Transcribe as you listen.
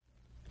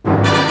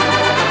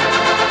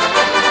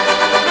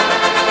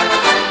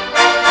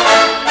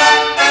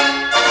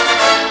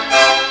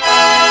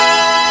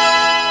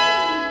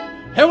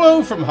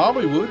from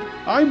Hollywood,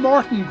 I'm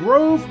Martin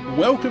Grove,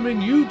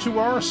 welcoming you to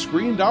our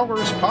Screen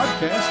Dollars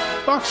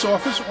podcast, Box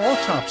Office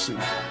Autopsy.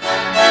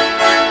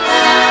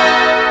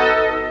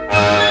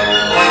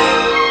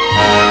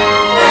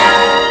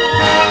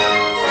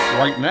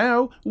 Right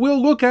now,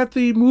 we'll look at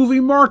the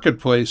movie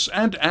marketplace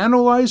and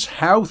analyze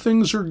how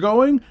things are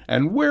going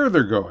and where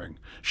they're going,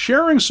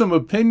 sharing some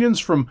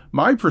opinions from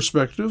my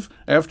perspective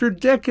after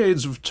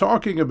decades of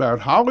talking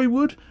about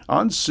Hollywood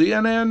on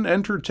CNN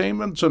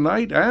Entertainment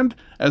Tonight and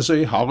as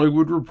a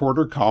Hollywood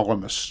Reporter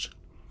columnist.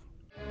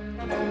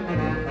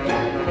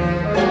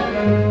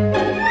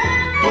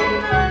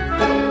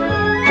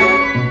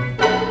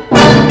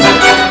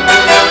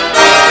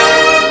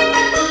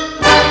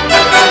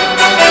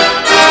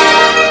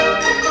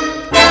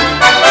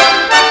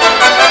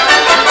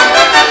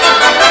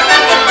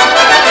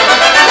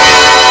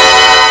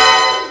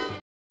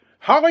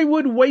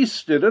 Hollywood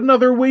wasted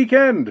another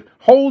weekend,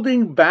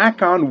 holding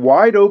back on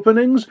wide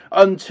openings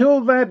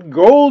until that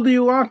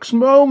Goldilocks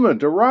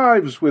moment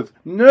arrives with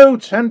no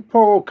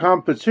tentpole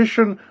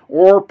competition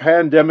or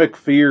pandemic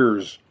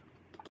fears.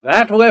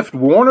 That left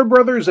Warner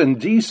Brothers and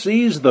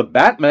DC's The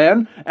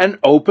Batman an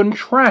open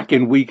track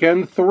in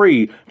weekend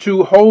 3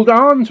 to hold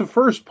on to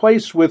first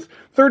place with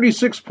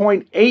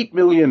 $36.8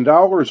 million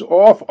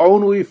off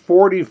only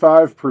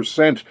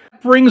 45%.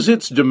 Brings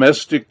its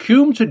domestic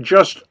cum to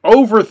just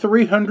over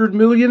 $300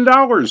 million,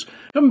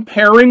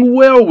 comparing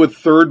well with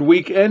third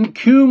weekend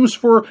cums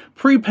for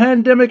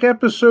pre-pandemic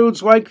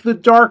episodes like The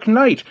Dark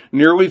Knight,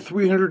 nearly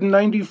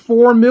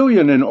 $394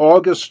 million in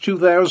August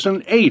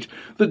 2008.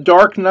 The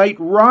Dark Knight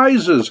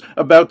Rises,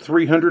 about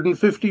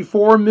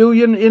 $354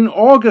 million in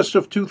August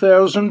of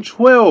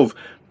 2012.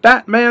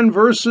 Batman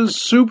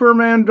vs.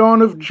 Superman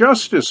Dawn of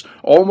Justice,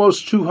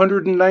 almost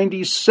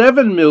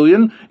 $297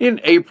 million in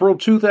April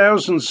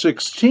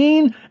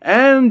 2016,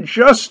 and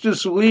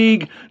Justice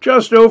League,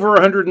 just over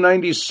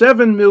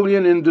 $197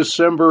 million in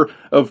December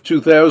of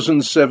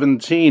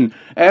 2017.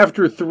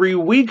 After 3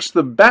 weeks,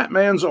 the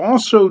Batman's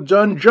also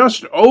done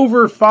just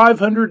over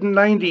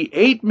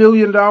 $598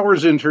 million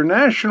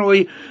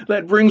internationally.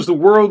 That brings the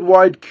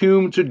worldwide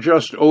cum to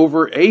just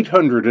over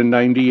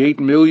 $898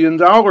 million.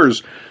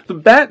 The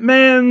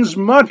Batman's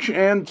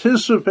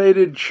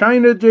much-anticipated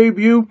China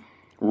debut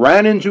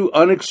ran into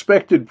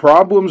unexpected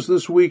problems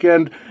this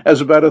weekend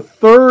as about a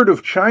third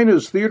of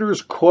China's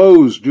theaters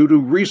closed due to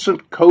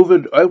recent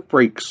COVID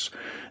outbreaks.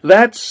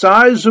 That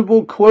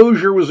sizable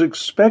closure was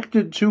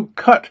expected to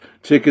cut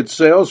ticket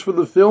sales for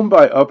the film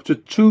by up to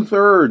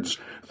 2/3.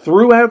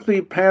 Throughout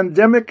the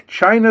pandemic,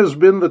 China's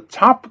been the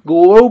top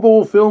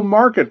global film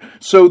market,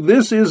 so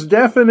this is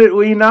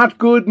definitely not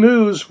good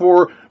news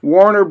for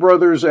Warner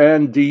Brothers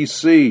and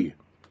DC.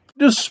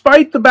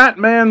 Despite the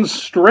Batman's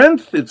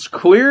strength, it's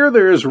clear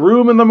there is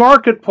room in the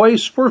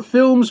marketplace for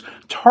films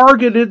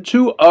targeted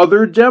to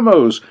other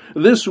demos.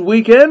 This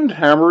weekend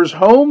hammers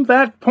home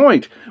that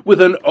point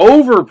with an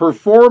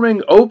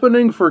overperforming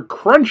opening for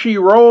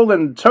Crunchyroll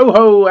and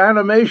Toho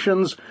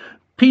Animation's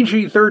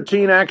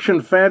PG-13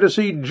 action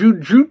fantasy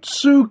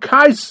Jujutsu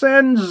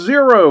Kaisen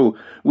Zero,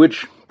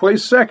 which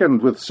placed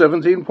second with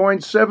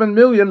 $17.7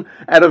 million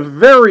at a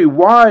very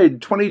wide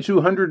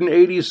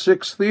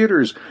 2,286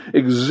 theaters.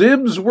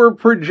 Exhibs were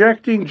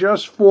projecting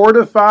just $4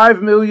 to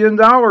 $5 million.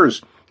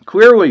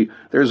 Clearly,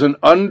 there's an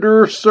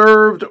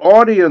underserved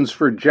audience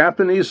for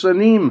Japanese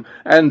anime,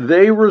 and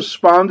they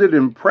responded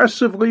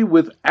impressively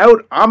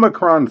without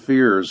Omicron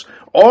fears.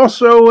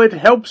 Also, it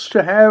helps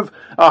to have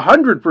a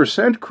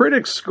 100%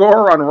 critics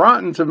score on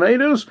Rotten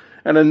Tomatoes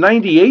and a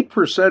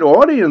 98%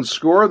 audience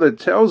score that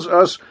tells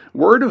us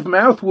word of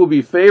mouth will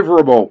be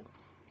favorable.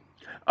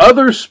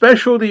 Other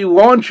specialty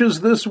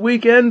launches this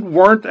weekend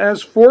weren't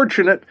as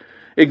fortunate.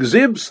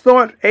 Exhibs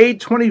thought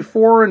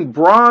A24 and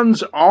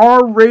Bronze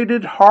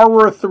R-rated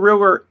horror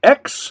thriller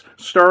X,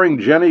 starring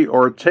Jenny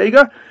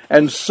Ortega,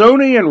 and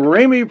Sony and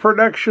Raimi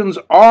Productions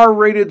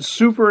R-rated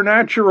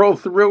supernatural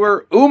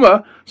thriller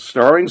Uma,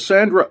 starring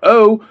Sandra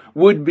Oh,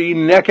 would be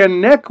neck and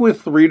neck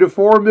with $3 to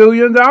 $4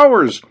 million.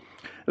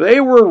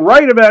 They were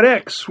right about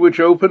X, which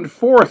opened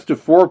fourth to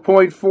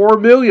 $4.4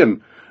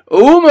 million.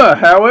 Uma,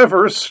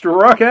 however,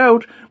 struck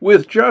out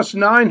with just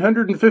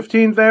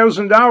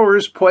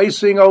 $915,000,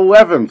 placing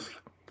 11th.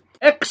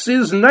 X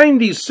is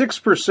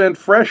 96%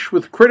 fresh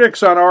with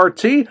critics on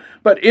RT,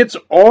 but its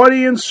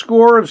audience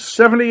score of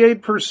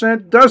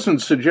 78% doesn't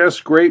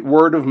suggest great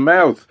word of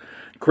mouth.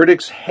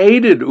 Critics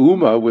hated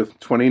Uma with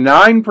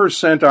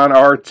 29% on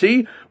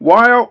RT,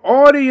 while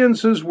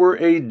audiences were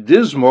a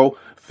dismal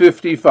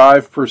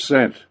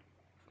 55%.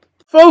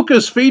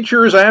 Focus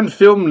Features and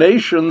Film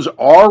Nation's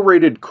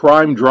R-rated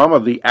crime drama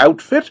The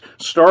Outfit,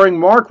 starring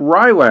Mark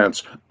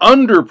Rylance,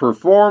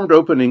 underperformed,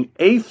 opening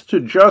 8th to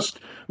just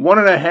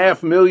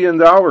 $1.5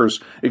 million.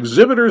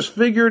 Exhibitors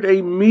figured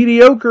a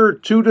mediocre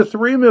 $2 to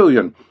 $3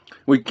 million.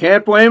 We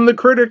can't blame the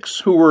critics,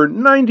 who were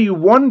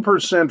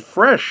 91%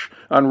 fresh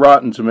on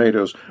Rotten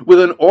Tomatoes. With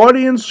an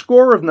audience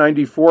score of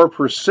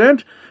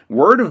 94%,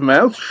 word of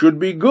mouth should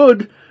be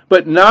good,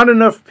 but not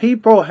enough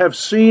people have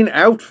seen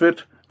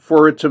Outfit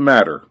for it to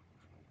matter.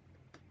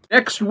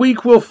 Next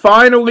week will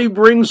finally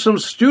bring some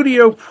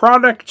studio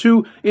product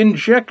to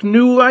inject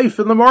new life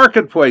in the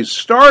marketplace,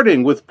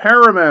 starting with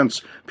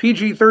Paramount's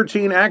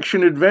PG-13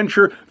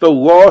 action-adventure The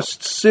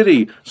Lost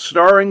City,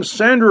 starring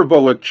Sandra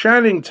Bullock,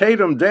 Channing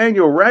Tatum,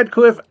 Daniel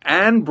Radcliffe,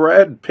 and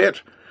Brad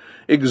Pitt.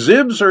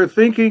 Exhibs are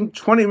thinking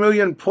 20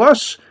 million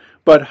plus,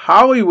 but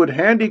Hollywood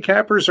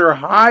handicappers are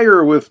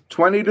higher with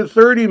 20 to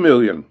 30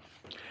 million.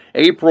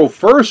 April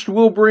 1st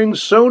will bring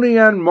Sony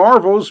and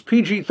Marvel's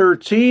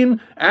PG-13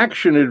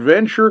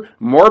 action-adventure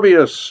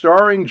Morbius,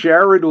 starring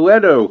Jared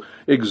Leto.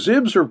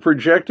 Exhibs are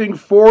projecting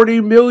 40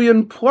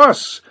 million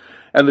plus,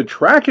 and the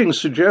tracking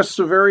suggests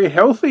a very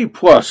healthy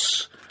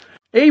plus.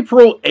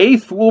 April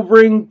 8th will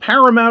bring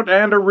Paramount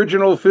and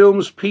Original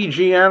Films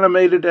PG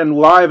animated and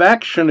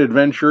live-action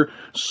adventure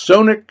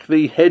Sonic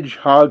the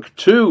Hedgehog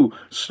 2,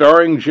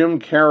 starring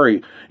Jim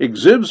Carrey.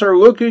 Exhibs are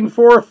looking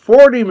for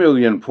 40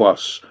 million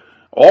plus.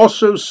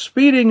 Also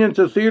speeding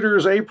into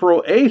theaters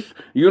April 8th,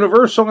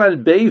 Universal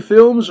and Bay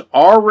Films'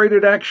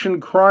 R-rated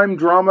action crime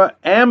drama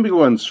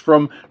Ambulance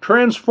from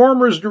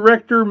Transformers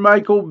director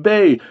Michael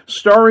Bay,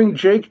 starring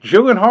Jake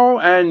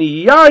Gyllenhaal and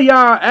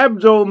Yahya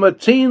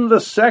Abdul-Mateen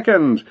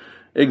II.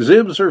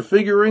 Exhibs are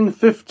figuring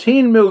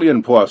 15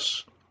 million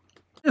plus.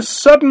 This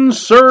sudden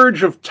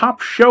surge of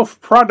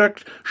top-shelf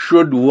product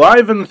should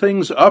liven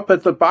things up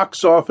at the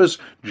box office,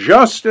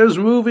 just as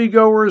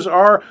moviegoers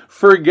are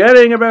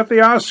forgetting about the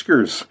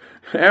Oscars.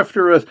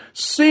 After a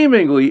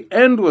seemingly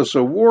endless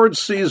awards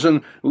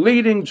season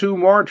leading to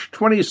March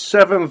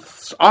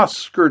 27th's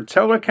Oscar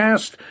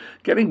telecast,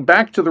 getting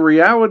back to the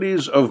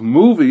realities of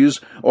movies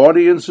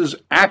audiences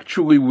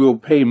actually will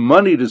pay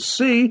money to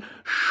see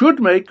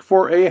should make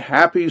for a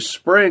happy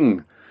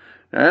spring.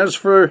 As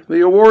for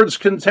the awards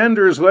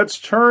contenders, let's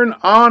turn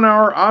on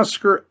our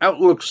Oscar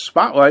Outlook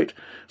spotlight.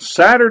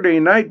 Saturday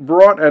night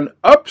brought an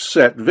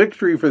upset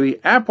victory for the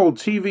Apple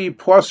TV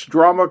Plus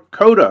drama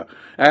Coda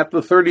at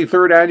the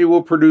 33rd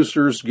Annual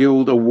Producers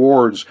Guild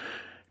Awards.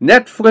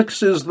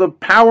 Netflix's The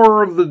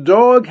Power of the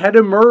Dog had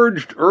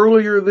emerged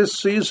earlier this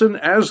season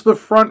as the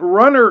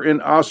front-runner in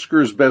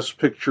Oscar's Best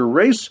Picture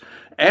race,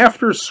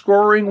 after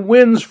scoring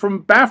wins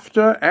from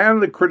BAFTA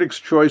and the Critics'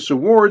 Choice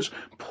Awards,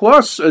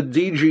 plus a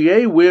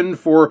DGA win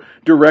for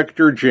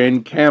director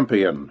Jane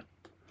Campion.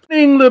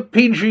 Winning the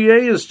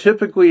PGA is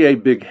typically a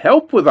big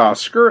help with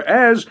Oscar,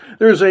 as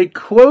there's a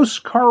close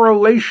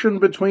correlation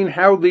between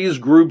how these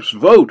groups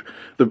vote.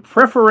 The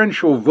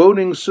preferential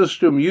voting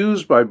system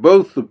used by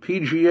both the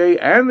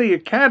PGA and the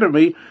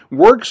Academy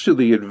works to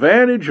the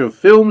advantage of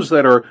films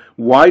that are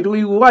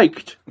widely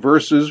liked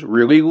versus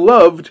really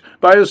loved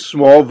by a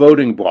small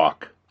voting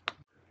bloc.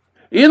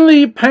 In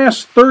the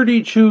past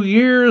 32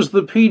 years,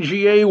 the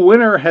PGA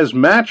winner has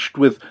matched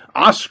with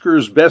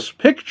Oscar's Best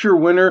Picture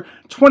winner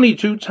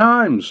 22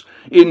 times.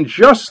 In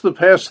just the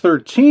past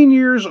 13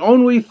 years,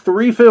 only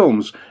 3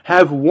 films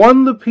have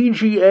won the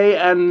PGA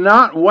and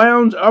not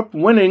wound up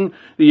winning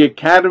the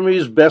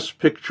Academy's Best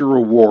Picture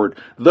award.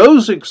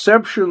 Those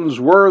exceptions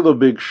were The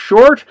Big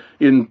Short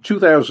in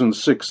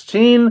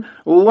 2016,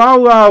 La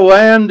La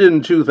Land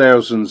in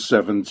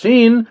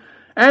 2017,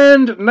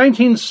 and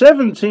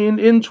 1917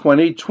 in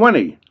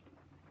 2020.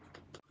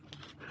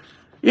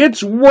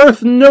 It's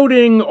worth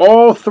noting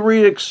all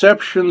 3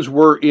 exceptions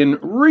were in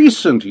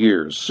recent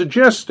years,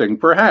 suggesting,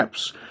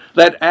 perhaps,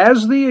 that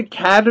as the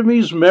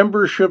Academy's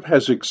membership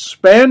has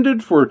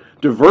expanded for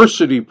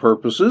diversity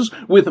purposes,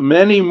 with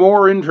many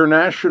more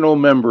international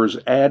members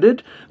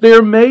added,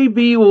 there may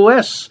be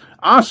less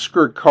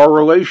Oscar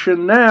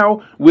correlation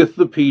now with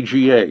the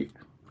PGA.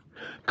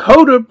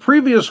 Coda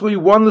previously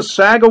won the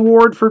SAG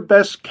Award for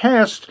Best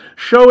Cast,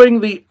 showing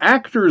the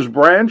Actors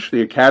Branch,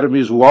 the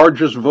Academy's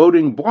largest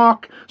voting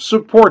bloc,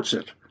 supports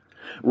it.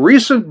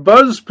 Recent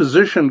buzz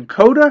positioned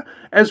Coda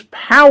as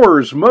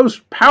Power's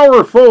most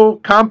powerful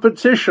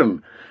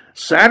competition.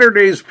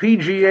 Saturday's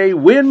PGA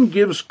win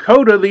gives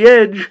Coda the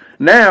edge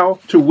now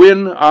to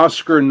win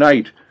Oscar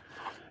night.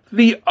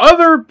 The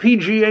other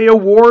PGA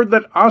award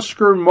that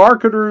Oscar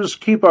marketers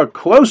keep a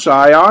close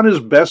eye on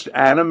is Best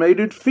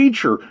Animated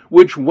Feature,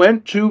 which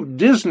went to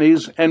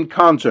Disney's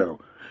Encanto.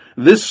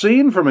 This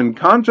scene from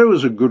Encanto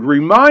is a good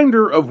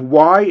reminder of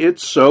why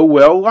it's so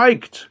well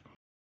liked.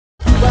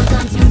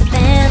 Welcome to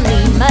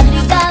Family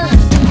Madrigal,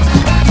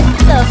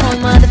 the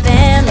home of the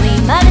Family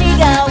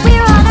Madrigal.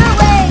 We're on our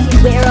way,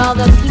 where all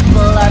the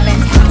people are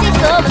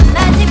fantastical and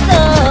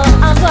magical.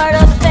 I'm part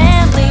of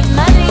Family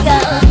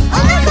Madrigal.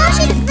 Oh my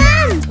gosh, it's them!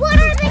 What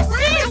are they doing?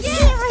 I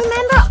can't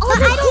remember all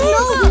the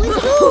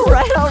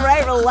things. All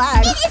right,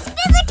 relax. It is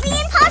physically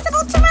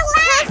impossible to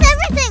relax. That's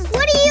everything.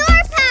 What are your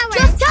powers?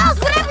 Just tell us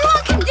what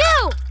everyone can do.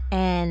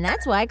 And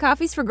that's why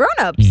coffee's for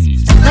grown-ups.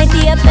 Might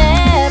be a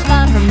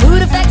Peppa, her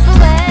mood affects the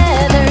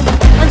weather.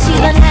 When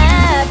she's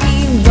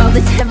unhappy, well,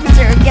 the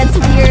temperature gets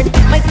weird.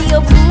 Might be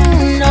a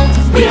Bruno.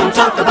 We don't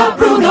talk about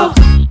Bruno.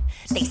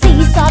 They say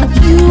he saw the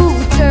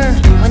future.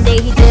 One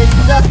day he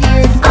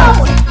disappeared.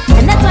 Oh,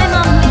 and that's why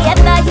Mom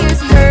Julieta,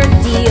 here's her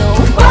deal.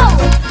 Whoa,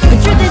 the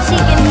truth is she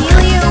can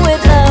heal you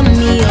with a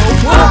meal.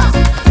 Whoa,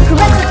 her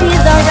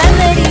recipes are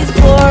remedies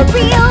for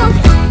real.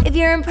 If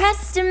you're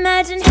impressed,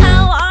 imagine how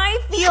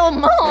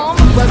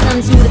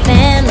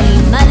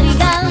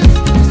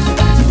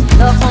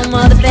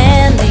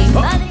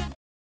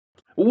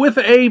With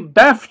a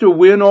BAFTA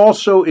win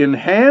also in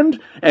hand,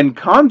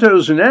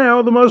 Encanto's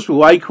now the most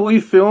likely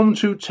film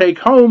to take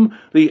home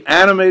the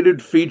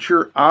animated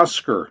feature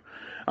Oscar.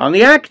 On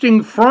the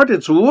acting front,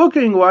 it's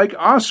looking like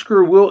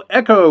Oscar will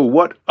echo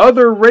what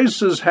other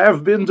races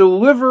have been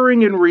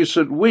delivering in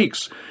recent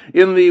weeks.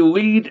 In the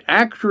lead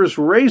actress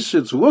race,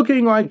 it's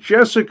looking like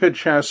Jessica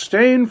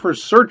Chastain for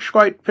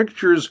Searchlight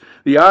Pictures'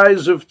 The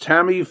Eyes of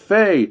Tammy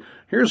Faye.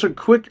 Here's a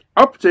quick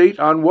update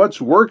on what's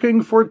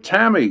working for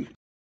Tammy.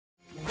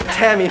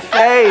 Tammy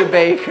Faye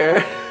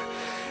Bakker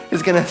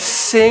is gonna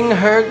sing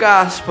her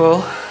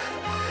gospel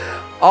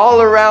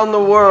all around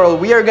the world.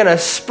 We are gonna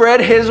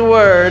spread his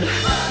word.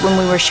 When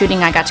we were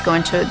shooting, I got to go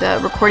into the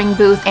recording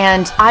booth,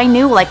 and I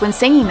knew, like, when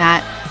singing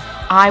that,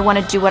 I want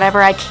to do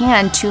whatever I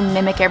can to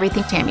mimic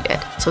everything Tammy did.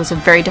 So it's a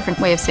very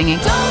different way of singing.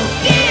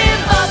 Don't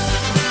give up,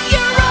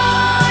 you're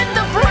on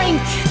the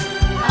brink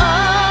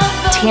of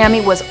the...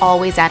 Tammy was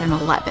always at an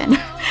 11.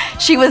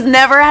 She was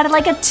never at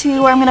like a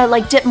 2, or I'm gonna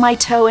like dip my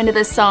toe into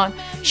this song.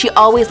 She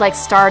always like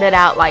started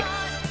out like,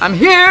 I'm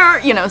here,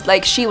 you know,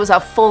 like she was a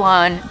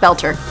full-on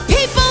belter.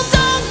 People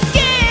don't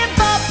give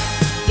up,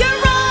 you're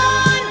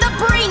on the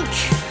brink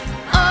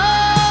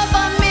of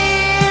a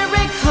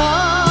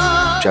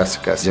miracle.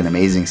 Jessica is an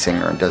amazing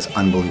singer and does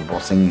unbelievable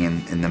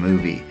singing in the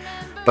movie,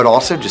 but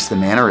also just the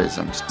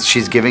mannerisms.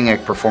 She's giving a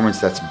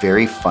performance that's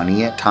very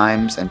funny at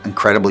times and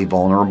incredibly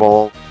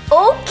vulnerable.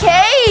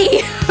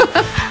 Okay!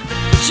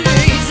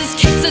 Jesus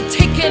keeps it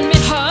taking me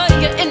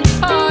higher and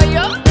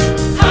higher.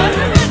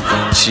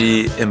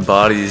 She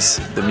embodies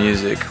the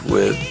music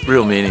with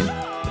real meaning.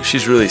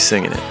 She's really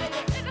singing it.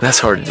 That's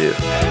hard to do.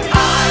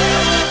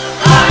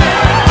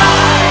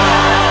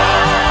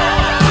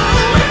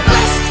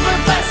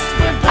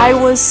 I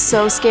was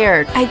so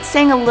scared. I'd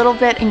sang a little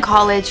bit in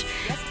college,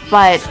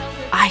 but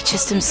I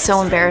just am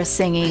so embarrassed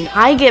singing.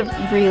 I get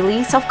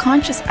really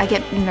self-conscious. I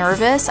get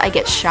nervous. I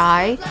get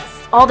shy.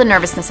 All the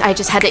nervousness, I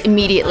just had to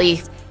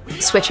immediately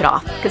switch it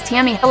off because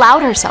Tammy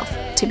allowed herself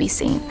to be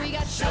seen.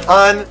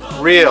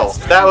 Unreal.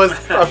 That was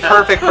a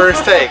perfect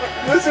first take.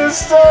 This is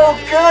so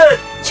good.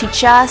 She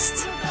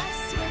just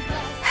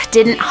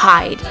didn't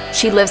hide.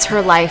 She lives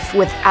her life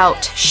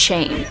without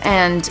shame.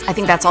 And I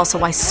think that's also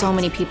why so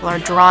many people are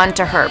drawn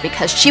to her,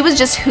 because she was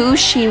just who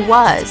she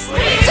was. We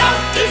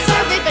don't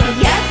deserve it, but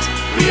yet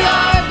we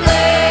are blessed.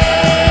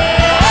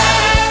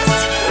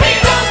 We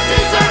don't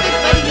deserve it,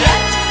 but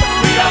yet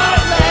we are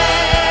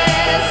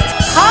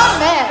blessed.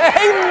 Amen.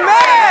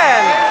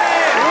 Amen!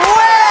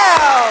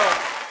 Wow!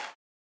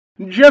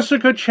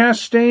 Jessica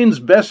Chastain's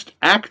Best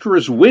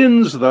Actress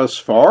wins thus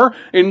far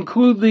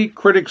include the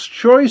Critics'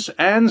 Choice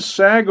and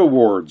SAG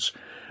Awards.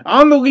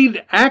 On the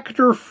lead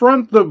actor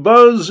front, the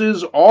buzz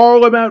is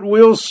all about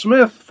Will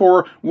Smith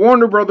for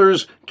Warner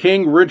Brothers'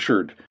 King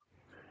Richard.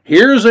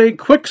 Here's a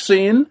quick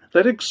scene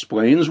that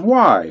explains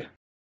why.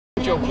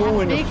 Your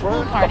crew in the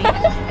front. Party.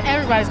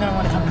 Everybody's gonna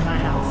want to come to my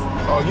house.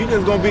 Oh, you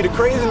just gonna be the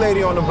crazy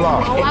lady on the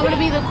block. Oh, I want to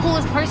be the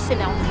coolest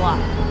person on the block.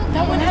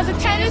 That one has a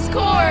tennis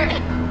court.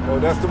 Oh,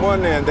 that's the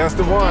one then. That's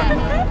the one.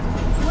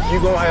 You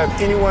gonna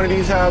have any one of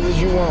these houses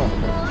you want.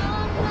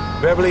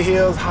 Beverly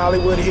Hills,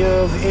 Hollywood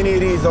Hills, any of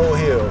these old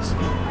hills.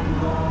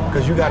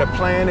 Because you got a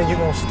plan and you're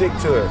gonna stick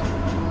to it.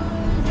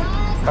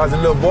 As a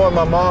little boy,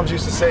 my mom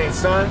used to say,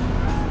 son,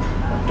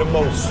 the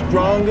most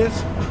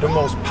strongest, the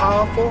most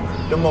powerful,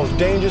 the most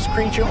dangerous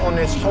creature on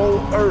this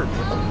whole earth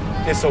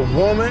is a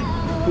woman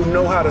who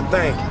know how to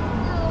think.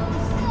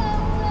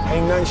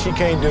 Ain't nothing she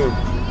can't do.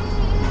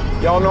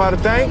 Y'all know how to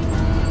think?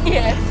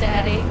 Yes,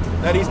 Daddy.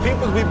 Now these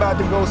peoples we about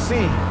to go see,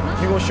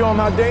 you gonna show them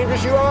how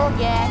dangerous you are?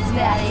 Yes,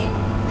 Daddy.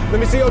 Let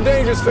me see your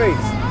dangerous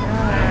face.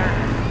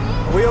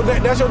 Well,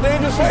 that's your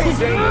dangerous face.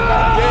 There you go.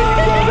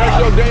 That's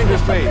your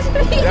dangerous face.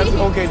 That's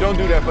okay. Don't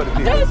do that for the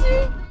people.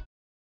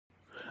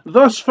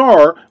 Thus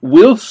far,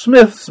 Will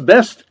Smith's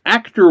Best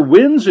Actor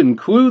wins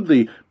include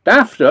the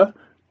BAFTA,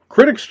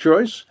 Critics'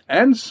 Choice,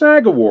 and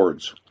SAG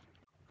Awards.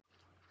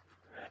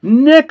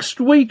 Next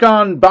week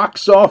on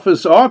Box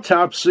Office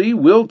Autopsy,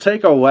 we'll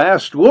take a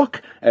last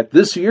look at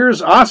this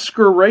year's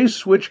Oscar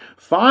race, which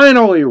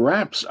finally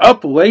wraps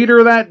up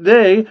later that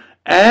day,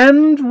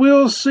 and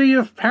we'll see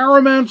if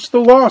Paramount's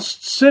The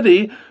Lost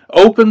City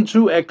open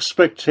to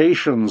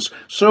expectations.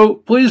 So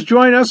please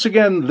join us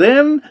again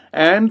then,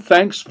 and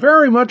thanks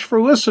very much for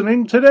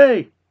listening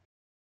today.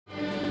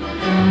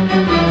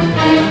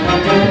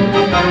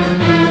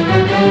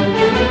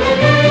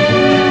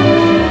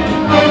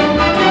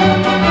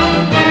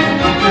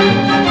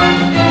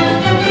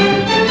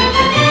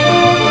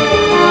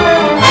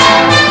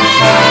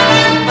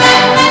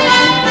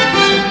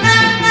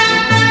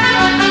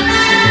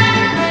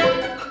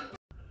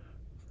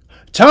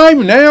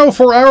 Time now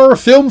for our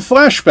film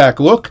flashback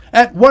look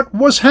at what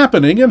was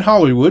happening in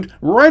Hollywood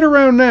right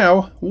around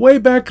now, way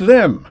back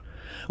then.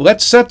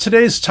 Let's set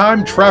today's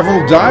time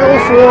travel dial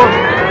for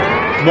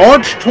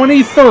March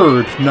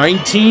 23rd,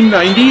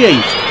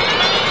 1998.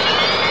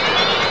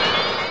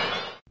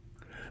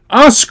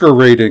 Oscar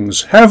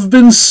ratings have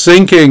been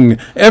sinking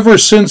ever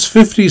since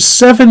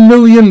 57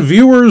 million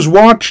viewers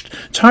watched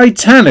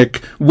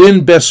Titanic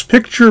win Best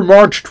Picture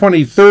March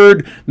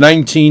 23,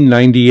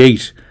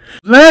 1998.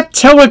 That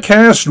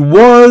telecast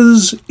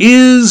was,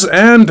 is,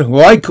 and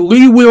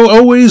likely will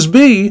always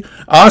be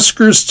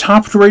Oscar's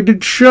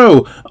top-rated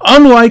show,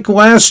 unlike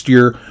last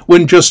year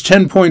when just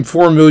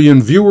 10.4 million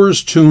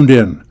viewers tuned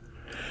in.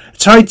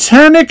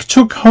 Titanic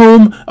took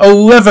home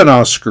 11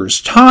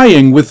 Oscars,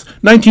 tying with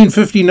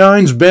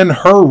 1959's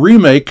Ben-Hur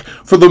remake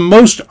for the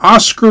most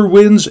Oscar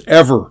wins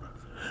ever.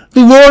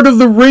 The Lord of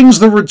the Rings: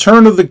 The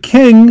Return of the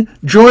King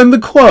joined the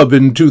club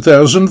in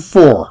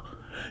 2004.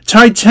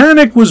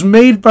 Titanic was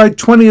made by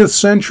 20th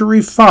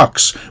Century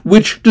Fox,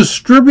 which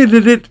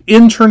distributed it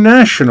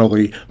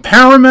internationally.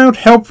 Paramount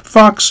helped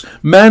Fox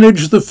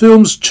manage the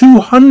film's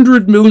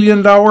 $200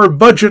 million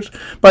budget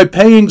by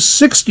paying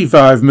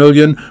 $65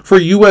 million for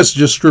U.S.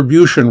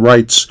 distribution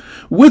rights.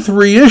 With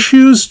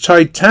reissues,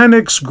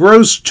 Titanic's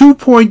grossed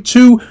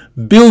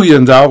 $2.2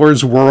 billion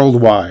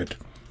worldwide.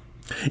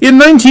 In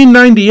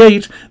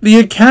 1998, the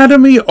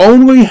Academy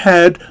only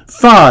had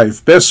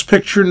 5 Best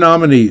Picture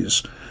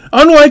nominees.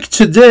 Unlike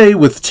today,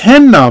 with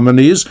 10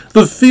 nominees,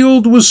 the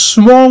field was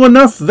small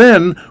enough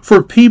then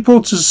for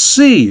people to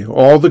see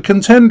all the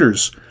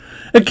contenders.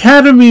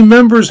 Academy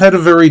members had a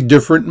very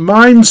different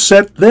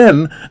mindset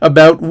then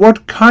about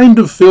what kind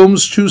of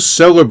films to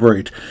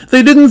celebrate.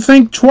 They didn't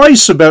think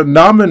twice about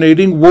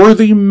nominating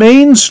worthy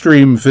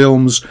mainstream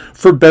films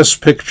for Best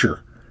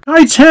Picture.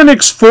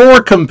 Titanic's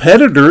 4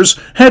 competitors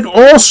had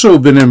also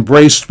been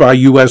embraced by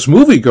U.S.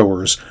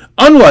 moviegoers,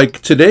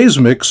 unlike today's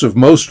mix of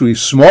mostly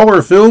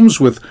smaller films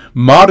with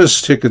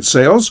modest ticket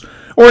sales,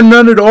 or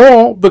none at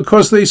all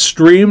because they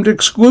streamed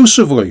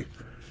exclusively.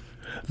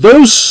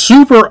 Those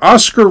super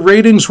Oscar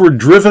ratings were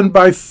driven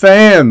by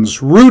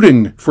fans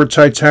rooting for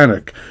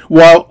Titanic,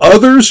 while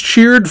others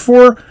cheered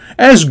for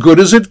As Good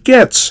as It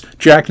Gets,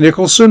 Jack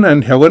Nicholson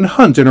and Helen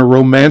Hunt in a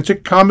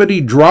romantic comedy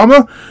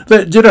drama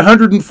that did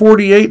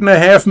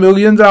 $148.5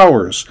 million.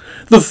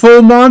 The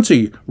Full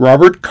Monty,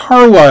 Robert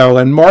Carlyle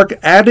and Mark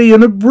Addy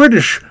in a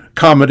British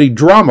comedy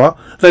drama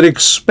that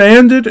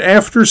expanded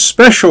after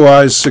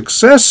Specialized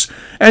success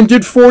and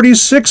did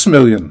 $46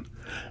 million.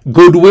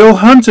 Good Will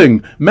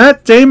Hunting,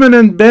 Matt Damon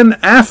and Ben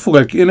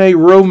Affleck in a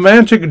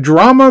romantic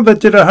drama that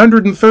did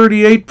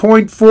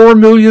 $138.4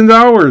 million.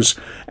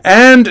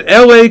 And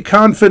L.A.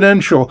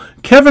 Confidential,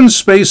 Kevin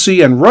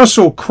Spacey and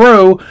Russell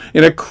Crowe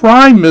in a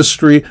crime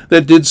mystery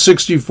that did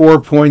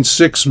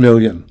 $64.6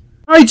 million.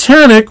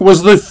 Titanic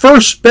was the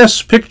first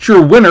Best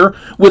Picture winner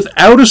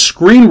without a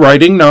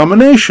screenwriting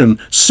nomination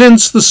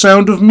since The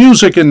Sound of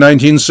Music in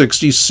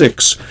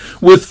 1966.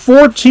 With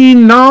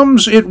 14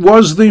 noms, it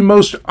was the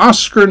most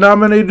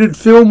Oscar-nominated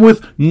film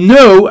with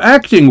no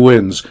acting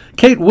wins.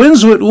 Kate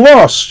Winslet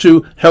lost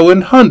to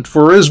Helen Hunt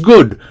for As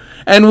Good,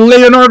 and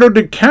Leonardo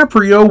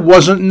DiCaprio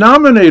wasn't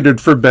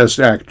nominated for Best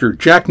Actor.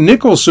 Jack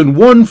Nicholson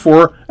won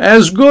for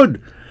As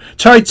Good.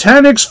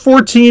 Titanic's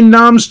 14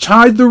 noms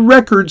tied the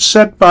record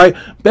set by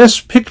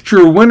Best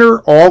Picture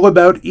winner All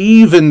About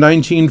Eve in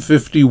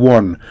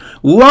 1951.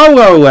 La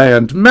La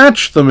Land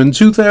matched them in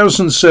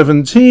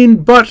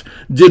 2017, but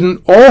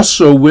didn't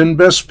also win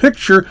Best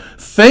Picture,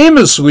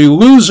 famously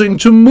losing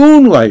to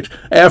Moonlight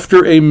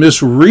after a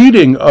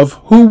misreading of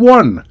who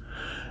won.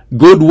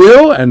 Good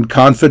Will and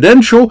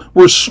Confidential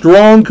were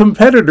strong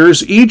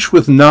competitors, each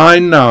with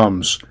 9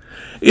 noms.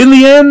 In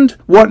the end,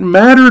 what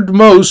mattered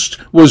most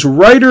was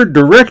writer,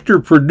 director,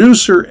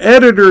 producer,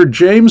 editor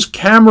James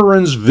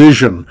Cameron's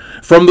vision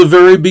from the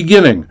very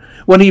beginning,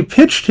 when he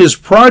pitched his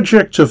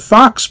project to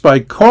Fox by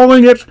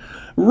calling it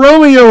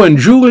Romeo and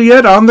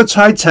Juliet on the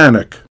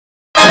Titanic.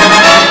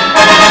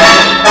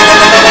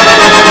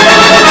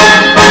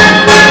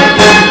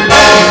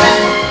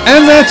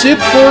 And that's it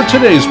for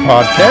today's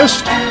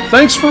podcast.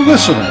 Thanks for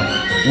listening.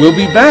 We'll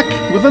be back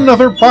with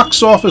another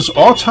box office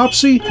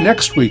autopsy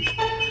next week.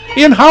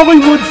 In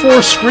Hollywood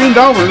for Screen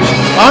Dollars,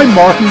 I'm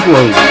Martin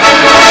Grove.